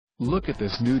Look at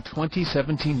this new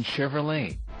 2017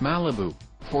 Chevrolet Malibu.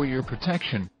 For your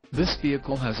protection, this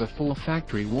vehicle has a full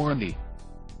factory warranty.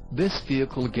 This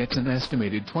vehicle gets an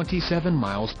estimated 27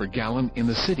 miles per gallon in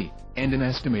the city, and an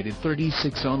estimated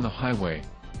 36 on the highway.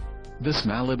 This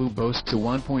Malibu boasts a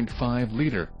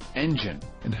 1.5-liter engine,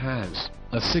 and has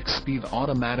a 6-speed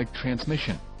automatic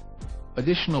transmission.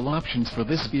 Additional options for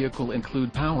this vehicle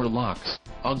include power locks,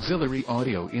 auxiliary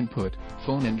audio input,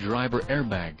 phone and driver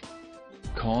airbag.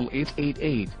 Call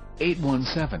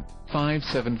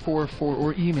 888-817-5744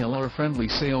 or email our friendly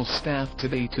sales staff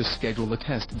today to schedule a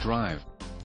test drive.